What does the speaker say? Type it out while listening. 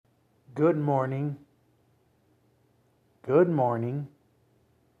Good morning. Good morning.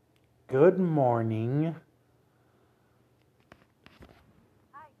 Good morning.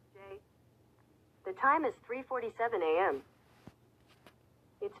 Hi, Jay. The time is 3:47 a.m.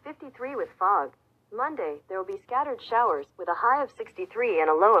 It's 53 with fog. Monday, there will be scattered showers with a high of 63 and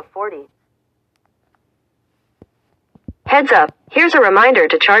a low of 40. Heads up, here's a reminder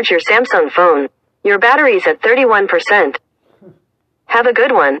to charge your Samsung phone. Your battery's at 31%. Have a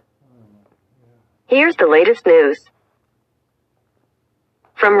good one. Here's the latest news.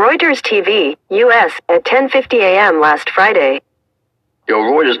 From Reuters TV, U.S., at 10:50 a.m. last Friday. Your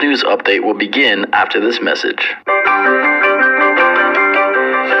Reuters News update will begin after this message.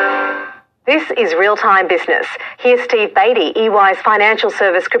 This is real-time business. Here's Steve Beatty, EY's financial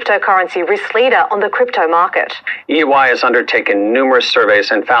service cryptocurrency risk leader on the crypto market. EY has undertaken numerous surveys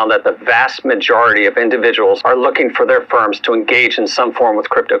and found that the vast majority of individuals are looking for their firms to engage in some form with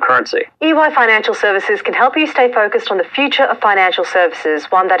cryptocurrency. EY Financial Services can help you stay focused on the future of financial services,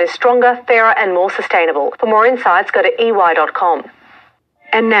 one that is stronger, fairer, and more sustainable. For more insights, go to ey.com.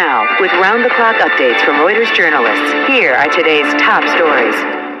 And now, with round-the-clock updates from Reuters journalists, here are today's top stories.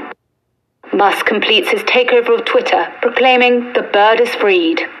 Musk completes his takeover of Twitter, proclaiming the bird is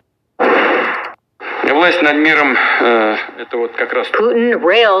freed. Putin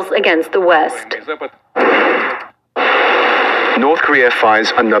rails against the West. North Korea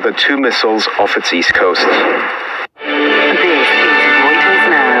fires another 2 missiles off its east coast. This is Reuters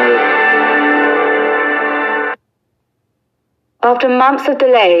Now. After months of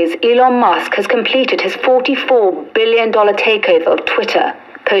delays, Elon Musk has completed his $44 billion takeover of Twitter,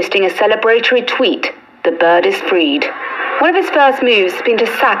 posting a celebratory tweet, "The bird is freed." One of his first moves has been to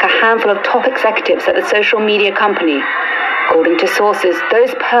sack a handful of top executives at the social media company. According to sources,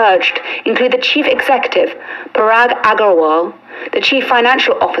 those purged include the chief executive, Parag Agrawal, the chief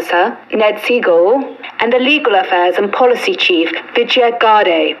financial officer, Ned Segal, and the legal affairs and policy chief, Vijay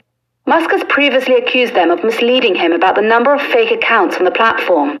Gadde. Musk has previously accused them of misleading him about the number of fake accounts on the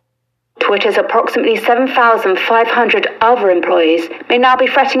platform. Twitter's approximately 7,500 other employees may now be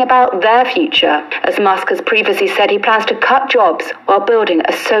fretting about their future, as Musk has previously said he plans to cut jobs while building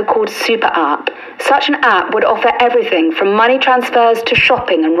a so-called super app. Such an app would offer everything from money transfers to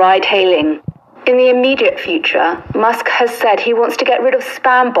shopping and ride-hailing. In the immediate future, Musk has said he wants to get rid of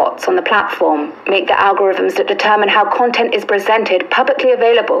spam bots on the platform, make the algorithms that determine how content is presented publicly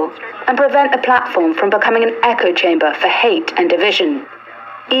available, and prevent the platform from becoming an echo chamber for hate and division.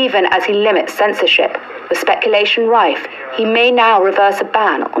 Even as he limits censorship, with speculation rife, he may now reverse a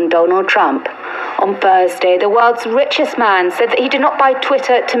ban on Donald Trump. On Thursday, the world's richest man said that he did not buy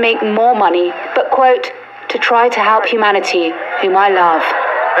Twitter to make more money, but, quote, "to try to help humanity, whom I love."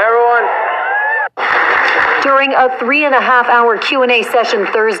 Everyone. During a 3.5-hour Q&A session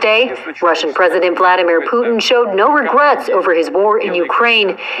Thursday, Russian President Vladimir Putin showed no regrets over his war in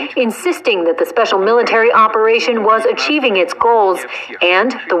Ukraine, insisting that the special military operation was achieving its goals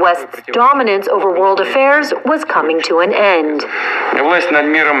and the West's dominance over world affairs was coming to an end.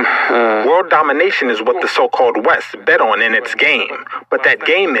 World domination is what the so-called West bet on in its game. But that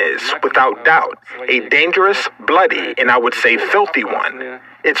game is, without doubt, a dangerous, bloody, and I would say filthy one.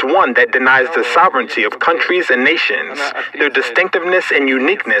 It's one that denies the sovereignty of countries and nations, their distinctiveness and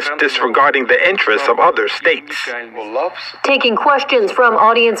uniqueness, disregarding the interests of other states. Taking questions from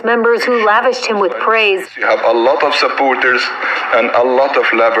audience members who lavished him with praise. You have a lot of supporters and a lot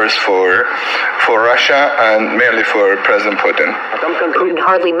of lovers for Russia and merely for President Putin. Putin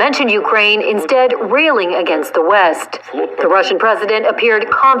hardly mentioned Ukraine, instead railing against the West. The Russian president appeared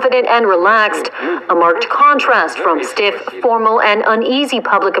confident and relaxed, a marked contrast from stiff, formal, and uneasy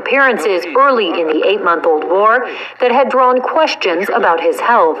public appearances early in the 8-month-old war that had drawn questions about his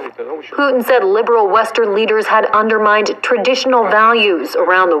health. Putin said liberal Western leaders had undermined traditional values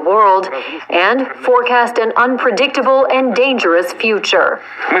around the world and forecast an unpredictable and dangerous future.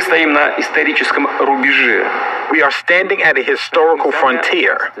 We are standing at a historical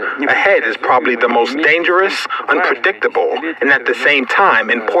frontier. Ahead is probably the most dangerous, unpredictable, and at the same time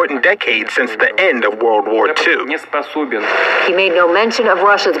important decade since the end of World War II. He made no mention of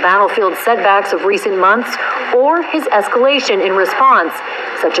Russia's battlefield setbacks of recent months or his escalation in response,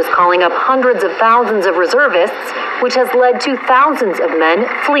 such as calling up hundreds of thousands of reservists, which has led to thousands of men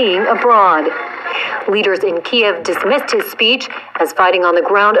fleeing abroad. Leaders in Kiev dismissed his speech as fighting on the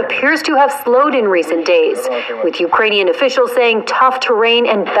ground appears to have slowed in recent days, with Ukrainian officials saying tough terrain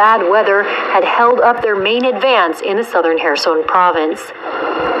and bad weather had held up their main advance in the southern Kherson province.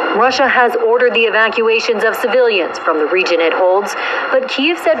 Russia has ordered the evacuations of civilians from the region it holds, but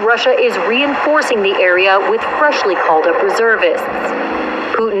Kiev said Russia is reinforcing the area with freshly called up reservists.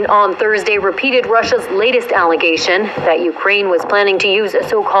 Putin on Thursday repeated Russia's latest allegation that Ukraine was planning to use a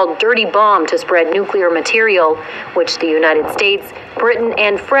so-called dirty bomb to spread nuclear material, which the United States, Britain,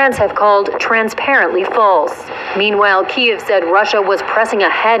 and France have called transparently false. Meanwhile, Kyiv said Russia was pressing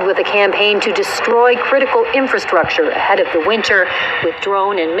ahead with a campaign to destroy critical infrastructure ahead of the winter with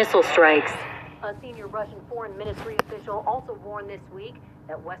drone and missile strikes. A senior Russian foreign ministry official also warned this week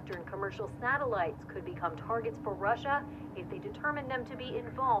that Western commercial satellites could become targets for Russia if they determine them to be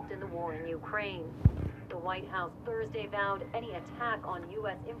involved in the war in Ukraine. The White House Thursday vowed any attack on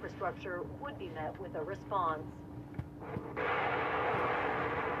U.S. infrastructure would be met with a response.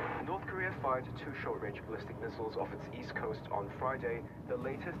 North Korea fired 2 short-range ballistic missiles off its east coast on Friday, the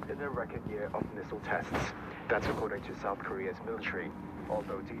latest in a record year of missile tests. That's according to South Korea's military,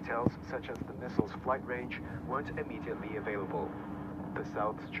 although details such as the missile's flight range weren't immediately available. The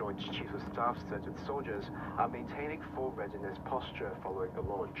South's Joint Chiefs of Staff said its soldiers are maintaining full readiness posture following the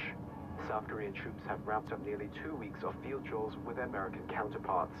launch. South Korean troops have wrapped up nearly 2 weeks of field drills with their American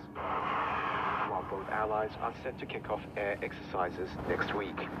counterparts, while both allies are set to kick off air exercises next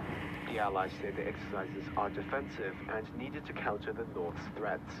week. The allies say the exercises are defensive and needed to counter the North's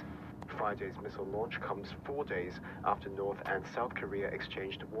threats. Friday's missile launch comes 4 days after North and South Korea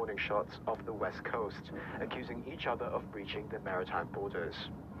exchanged warning shots off the West Coast, accusing each other of breaching the maritime borders.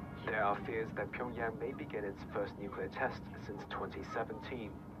 There are fears that Pyongyang may begin its first nuclear test since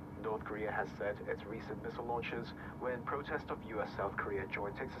 2017. North Korea has said its recent missile launches were in protest of U.S.-South Korea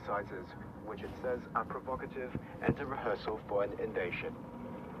joint exercises, which it says are provocative and a rehearsal for an invasion.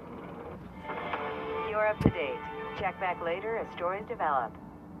 You're up to date. Check back later as stories develop.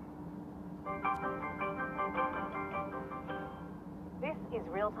 This is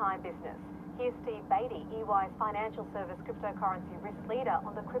Real-Time Business. Here's Steve Beatty, EY's financial service cryptocurrency risk leader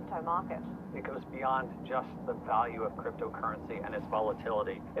on the crypto market. It goes beyond just the value of cryptocurrency and its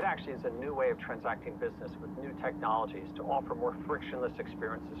volatility. It actually is a new way of transacting business with new technologies to offer more frictionless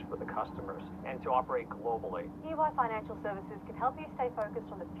experiences for the customers and to operate globally. EY Financial Services can help you stay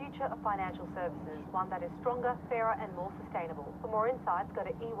focused on the future of financial services, one that is stronger, fairer, and more sustainable. For more insights, go to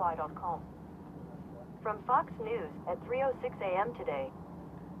ey.com. From Fox News at 3:06 a.m. today.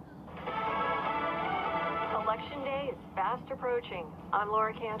 Election day is fast approaching. I'm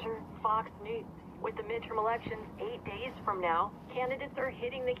Laura Cantor, Fox News. With the midterm elections 8 days from now, candidates are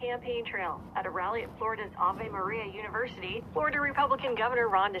hitting the campaign trail. At a rally at Florida's Ave Maria University, Florida Republican Governor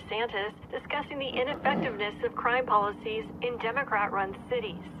Ron DeSantis discussing the ineffectiveness of crime policies in Democrat-run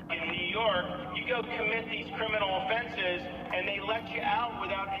cities. In New York, you go commit these criminal offenses, and they let you out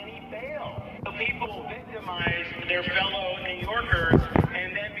without any bail. So people victimize their fellow New Yorkers,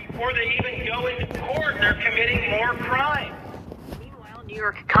 and then before they even go into court, they're committing more crime. New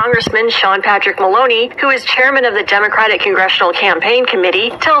York Congressman Sean Patrick Maloney, who is chairman of the Democratic Congressional Campaign Committee,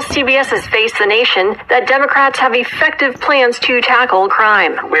 tells CBS's Face the Nation that Democrats have effective plans to tackle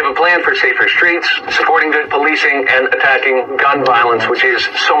crime. We have a plan for safer streets, supporting good policing, and attacking gun violence, which is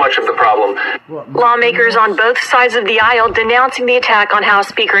so much of the problem. Lawmakers on both sides of the aisle denouncing the attack on House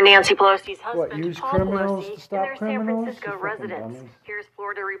Speaker Nancy Pelosi's husband, Paul Pelosi, and their San Francisco residence. Here's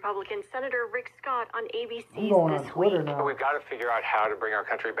Florida Republican Senator Rick Scott on ABC this week. We've got to figure out how to bring our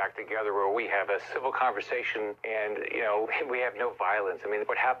country back together where we have a civil conversation and, we have no violence. I mean,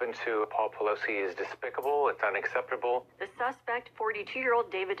 what happened to Paul Pelosi is despicable. It's unacceptable. The suspect,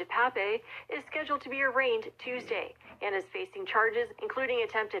 42-year-old David DePape, is scheduled to be arraigned Tuesday and is facing charges including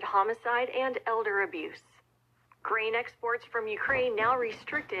attempted homicide and elder abuse. Grain exports from Ukraine now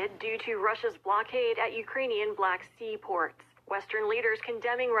restricted due to Russia's blockade at Ukrainian Black Sea ports. Western leaders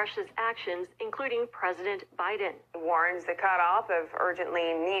condemning Russia's actions, including President Biden. Warns the cutoff of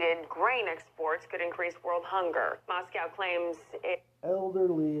urgently needed grain exports could increase world hunger. Moscow claims it...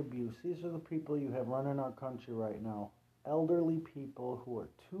 Elderly abuse. These are the people you have running our country right now. Elderly people who are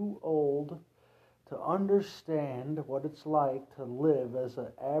too old to understand what it's like to live as an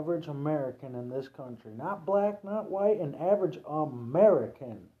average American in this country. Not black, not white, an average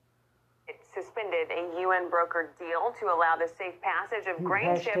American. It suspended a UN-brokered deal to allow the safe passage of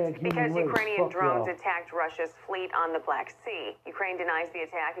grain ships because Ukrainian drones attacked Russia's fleet on the Black Sea. Ukraine denies the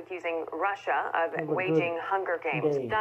attack, accusing Russia of waging hunger games.